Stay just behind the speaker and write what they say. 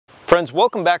Friends,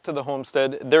 welcome back to the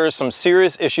Homestead. There are some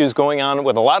serious issues going on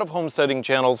with a lot of homesteading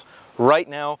channels right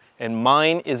now, and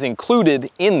mine is included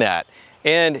in that.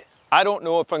 And I don't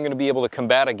know if I'm going to be able to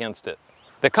combat against it.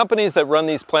 The companies that run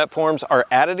these platforms are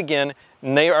at it again,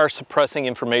 and they are suppressing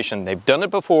information. They've done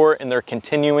it before, and they're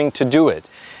continuing to do it.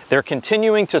 They're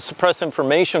continuing to suppress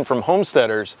information from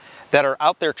homesteaders that are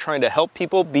out there trying to help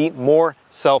people be more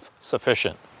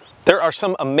self-sufficient. There are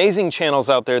some amazing channels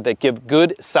out there that give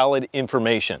good, solid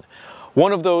information.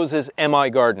 One of those is M.I.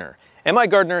 Gardener. M.I.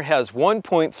 Gardener has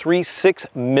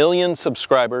 1.36 million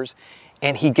subscribers,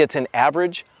 and he gets an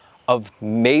average of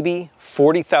maybe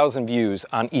 40,000 views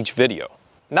on each video.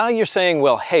 Now you're saying,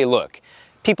 well, hey, look,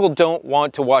 people don't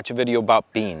want to watch a video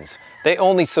about beans. They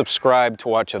only subscribe to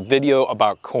watch a video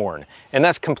about corn, and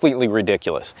that's completely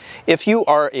ridiculous. If you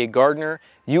are a gardener,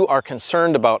 you are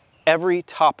concerned about every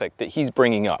topic that he's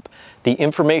bringing up. The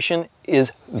information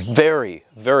is very,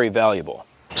 very valuable.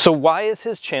 So why is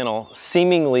his channel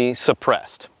seemingly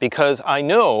suppressed? Because I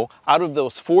know out of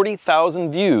those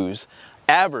 40,000 views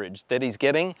average that he's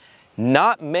getting,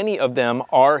 not many of them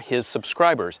are his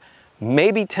subscribers,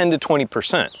 maybe 10 to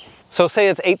 20%. So say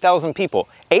it's 8,000 people.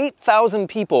 8,000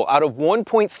 people out of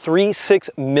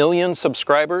 1.36 million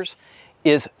subscribers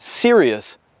is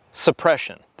serious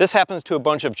suppression. This happens to a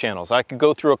bunch of channels. I could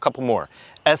go through a couple more.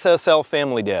 SSL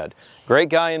Family Dad, great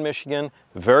guy in Michigan,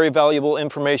 very valuable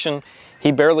information.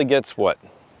 He barely gets, what,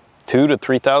 2,000 to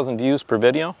 3,000 views per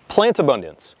video? Plant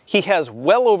Abundance, he has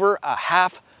well over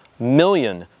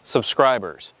 500,000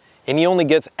 subscribers, and he only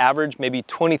gets average maybe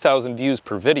 20,000 views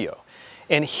per video.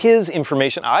 And his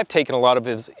information, I've taken a lot of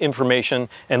his information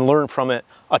and learned from it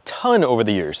a ton over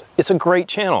the years. It's a great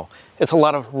channel. It's a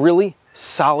lot of really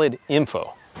solid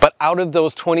info. But out of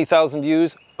those 20,000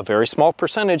 views, a very small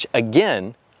percentage,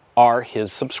 again, are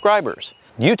his subscribers.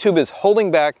 YouTube is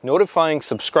holding back notifying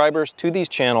subscribers to these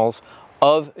channels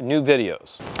of new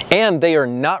videos. And they are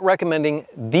not recommending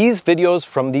these videos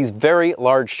from these very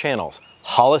large channels.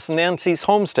 Hollis and Nancy's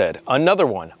Homestead, another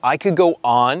one. I could go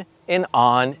on and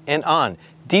on and on.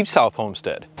 Deep South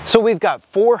Homestead. So we've got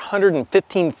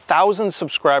 415,000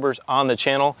 subscribers on the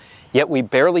channel, yet we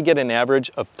barely get an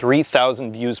average of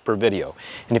 3,000 views per video.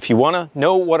 And if you want to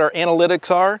know what our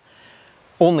analytics are,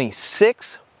 only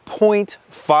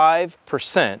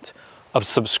 6.5% of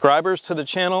subscribers to the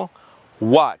channel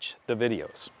watch the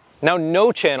videos. Now,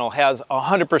 no channel has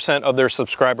 100% of their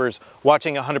subscribers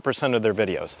watching 100% of their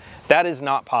videos. That is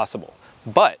not possible.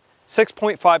 But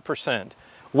 6.5%,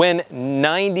 when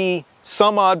 90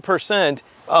 some odd percent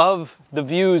of the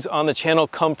views on the channel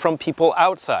come from people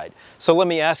outside. So let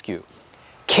me ask you,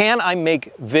 can I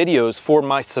make videos for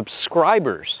my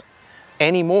subscribers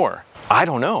anymore? I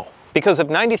don't know. Because if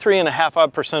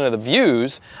 93.5% of the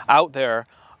views out there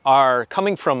are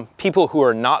coming from people who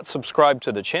are not subscribed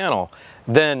to the channel,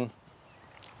 then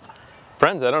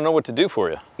friends, I don't know what to do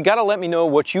for you. You gotta let me know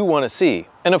what you wanna see.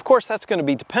 And of course, that's gonna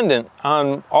be dependent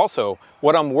on also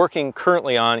what I'm working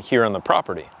currently on here on the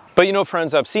property. But you know,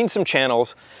 friends, I've seen some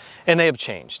channels and they have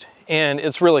changed. And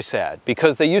it's really sad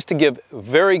because they used to give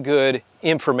very good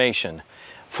information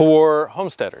for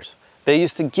homesteaders. They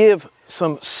used to give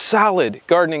some solid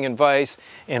gardening advice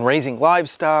and raising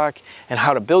livestock and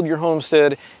how to build your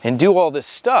homestead and do all this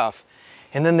stuff.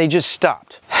 And then they just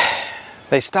stopped.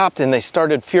 They stopped and they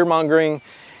started fear-mongering,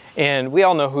 and we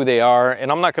all know who they are,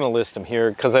 and I'm not going to list them here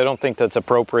because I don't think that's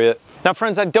appropriate. Now,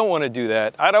 friends, I don't want to do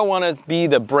that. I don't want to be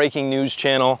the breaking news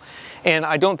channel, and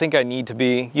I don't think I need to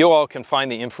be. You all can find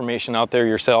the information out there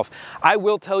yourself. I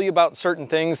will tell you about certain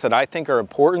things that I think are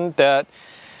important, that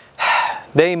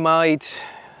they might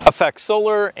affect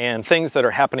solar and things that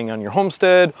are happening on your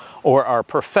homestead or are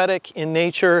prophetic in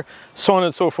nature, so on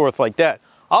and so forth like that.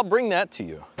 I'll bring that to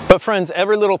you. But friends,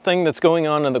 every little thing that's going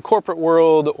on in the corporate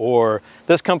world, or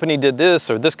this company did this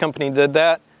or this company did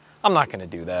that, I'm not gonna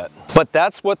do that. But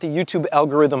that's what the YouTube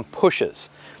algorithm pushes.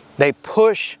 They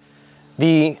push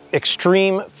the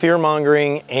extreme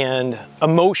fear-mongering and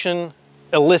emotion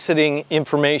eliciting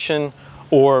information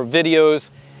or videos,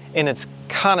 and it's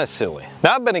kind of silly.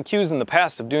 Now, I've been accused in the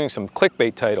past of doing some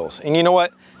clickbait titles, and you know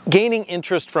what? Gaining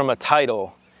interest from a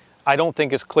title I don't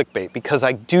think is clickbait, because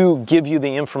I do give you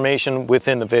the information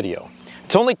within the video.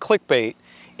 It's only clickbait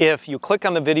if you click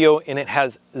on the video and it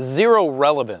has zero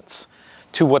relevance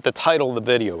to what the title of the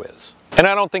video is. And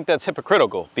I don't think that's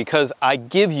hypocritical, because I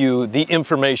give you the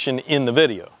information in the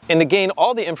video. And to gain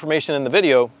all the information in the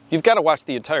video, you've got to watch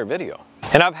the entire video.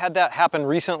 And I've had that happen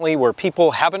recently where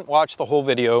people haven't watched the whole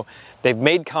video, they've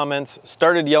made comments,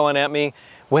 started yelling at me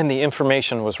when the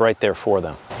information was right there for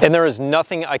them. And there is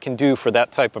nothing I can do for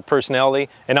that type of personality,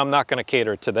 and I'm not gonna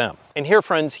cater to them. And here,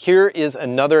 friends, here is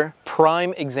another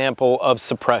prime example of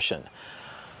suppression.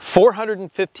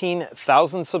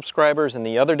 415,000 subscribers, and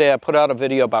the other day I put out a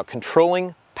video about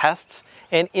controlling pests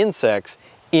and insects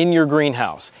in your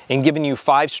greenhouse and giving you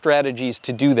 5 strategies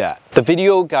to do that. The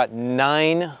video got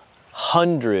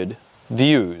 900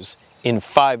 views in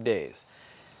 5 days.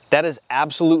 That is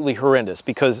absolutely horrendous,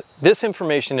 because this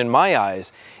information, in my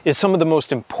eyes, is some of the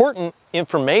most important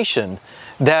information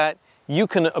that you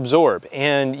can absorb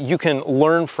and you can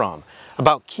learn from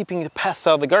about keeping the pests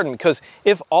out of the garden. Because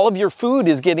if all of your food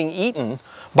is getting eaten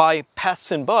by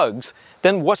pests and bugs,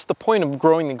 then what's the point of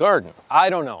growing the garden? I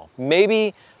don't know.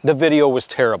 Maybe the video was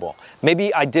terrible.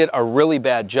 Maybe I did a really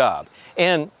bad job.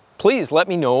 And please let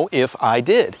me know if I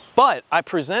did. But I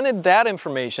presented that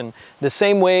information the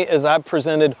same way as I've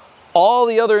presented all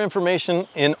the other information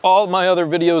in all my other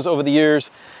videos over the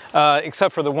years,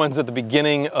 except for the ones at the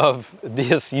beginning of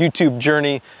this YouTube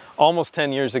journey almost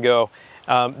 10 years ago.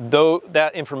 Though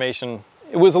that information,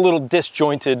 it was a little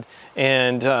disjointed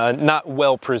and not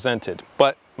well presented.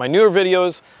 But my newer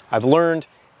videos, I've learned,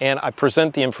 and I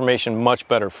present the information much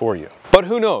better for you. But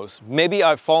who knows, maybe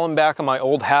I've fallen back on my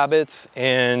old habits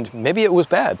and maybe it was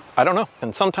bad, I don't know.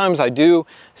 And sometimes I do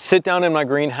sit down in my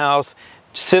greenhouse,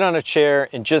 sit on a chair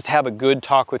and just have a good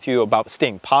talk with you about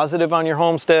staying positive on your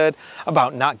homestead,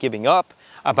 about not giving up,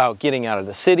 about getting out of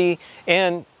the city.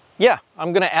 And yeah,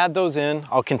 I'm gonna add those in.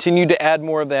 I'll continue to add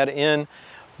more of that in,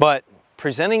 but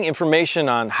presenting information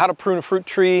on how to prune a fruit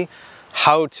tree,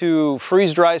 how to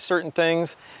freeze dry certain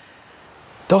things,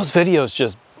 those videos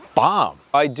just bomb.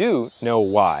 I do know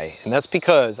why, and that's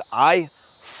because I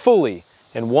fully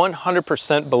and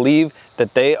 100% believe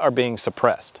that they are being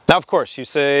suppressed. Now, of course, you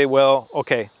say, well,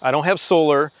 okay, I don't have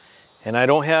solar and I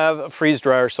don't have a freeze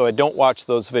dryer, so I don't watch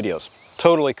those videos.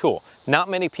 Totally cool. Not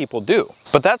many people do,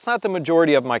 but that's not the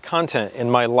majority of my content. And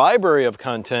my library of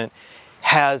content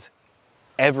has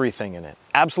everything in it,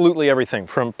 absolutely everything,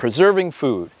 from preserving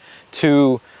food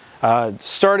to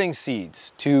starting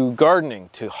seeds, to gardening,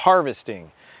 to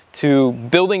harvesting, to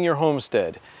building your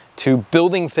homestead, to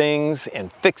building things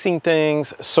and fixing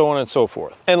things, so on and so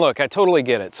forth. And look, I totally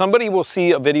get it. Somebody will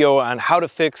see a video on how to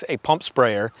fix a pump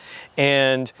sprayer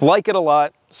and like it a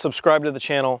lot, subscribe to the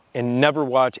channel, and never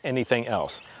watch anything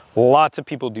else. Lots of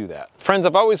people do that. Friends,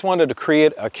 I've always wanted to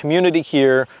create a community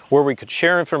here where we could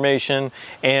share information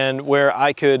and where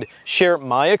I could share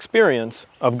my experience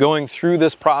of going through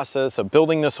this process of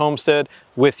building this homestead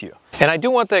with you. And I do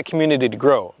want that community to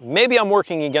grow. Maybe I'm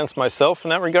working against myself in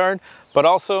that regard, but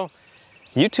also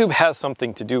YouTube has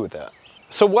something to do with that.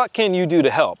 So what can you do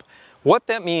to help? What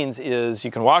that means is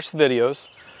you can watch the videos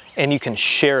and you can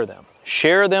share them.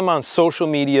 Share them on social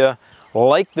media,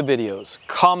 like the videos,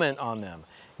 comment on them.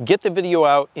 Get the video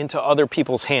out into other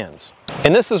people's hands.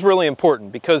 And this is really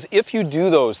important because if you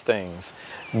do those things,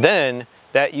 then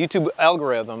that YouTube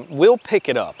algorithm will pick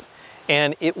it up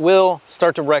and it will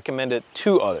start to recommend it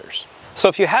to others. So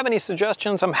if you have any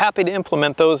suggestions, I'm happy to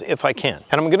implement those if I can.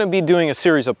 And I'm going to be doing a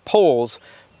series of polls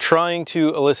trying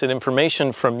to elicit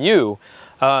information from you,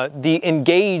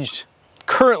 the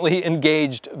currently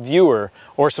engaged viewer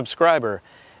or subscriber,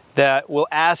 that will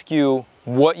ask you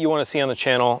what you want to see on the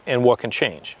channel and what can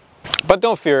change. But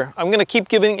don't fear, I'm going to keep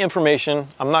giving information.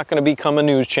 I'm not going to become a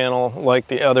news channel like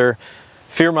the other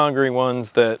fear-mongering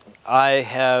ones that I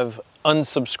have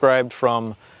unsubscribed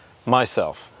from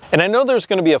myself. And I know there's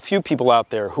going to be a few people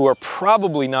out there who are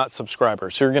probably not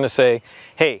subscribers who are going to say,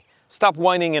 hey, stop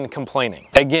whining and complaining.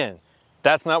 Again,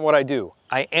 that's not what I do.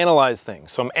 I analyze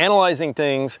things. So I'm analyzing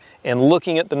things and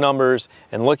looking at the numbers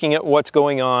and looking at what's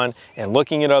going on and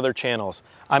looking at other channels.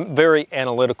 I'm very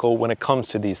analytical when it comes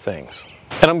to these things.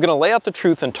 And I'm going to lay out the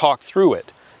truth and talk through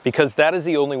it because that is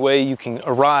the only way you can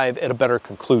arrive at a better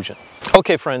conclusion.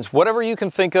 Okay, friends, whatever you can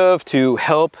think of to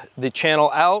help the channel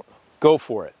out, go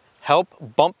for it. Help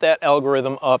bump that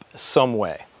algorithm up some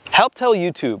way. Help tell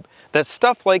YouTube that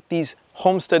stuff like these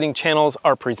homesteading channels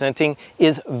are presenting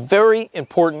is very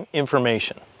important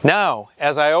information. Now,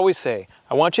 as I always say,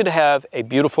 I want you to have a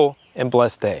beautiful and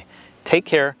blessed day. Take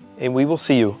care, and we will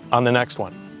see you on the next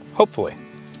one, hopefully.